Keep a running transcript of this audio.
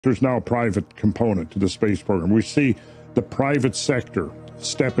There's now a private component to the space program. We see the private sector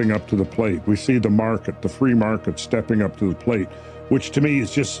stepping up to the plate. We see the market, the free market, stepping up to the plate, which to me is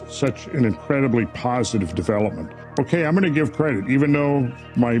just such an incredibly positive development. Okay, I'm going to give credit. Even though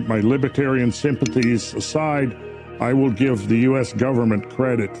my libertarian sympathies aside, I will give the U.S. government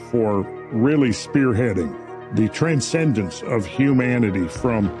credit for really spearheading the transcendence of humanity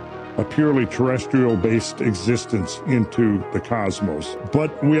from a purely terrestrial-based existence into the cosmos.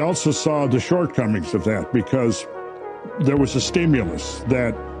 But we also saw the shortcomings of that, because there was a stimulus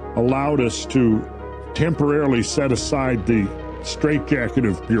that allowed us to temporarily set aside the straitjacket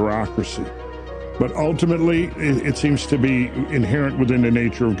of bureaucracy. But ultimately, it seems to be inherent within the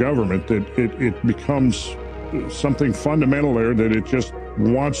nature of government that it becomes something fundamental there, that it just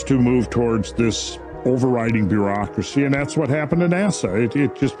wants to move towards this overriding bureaucracy, and that's what happened to NASA.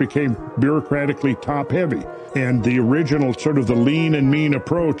 It just became bureaucratically top-heavy. And the original sort of the lean and mean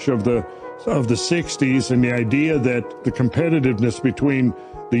approach of the 60s, and the idea that the competitiveness between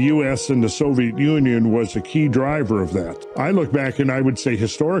the U.S. and the Soviet Union was a key driver of that. I look back and I would say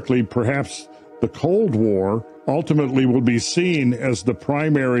historically, perhaps the Cold War ultimately will be seen as the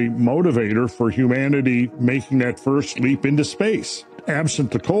primary motivator for humanity making that first leap into space. Absent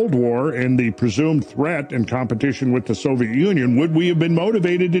the Cold War and the presumed threat and competition with the Soviet Union, would we have been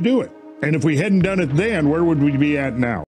motivated to do it? And if we hadn't done it then, where would we be at now?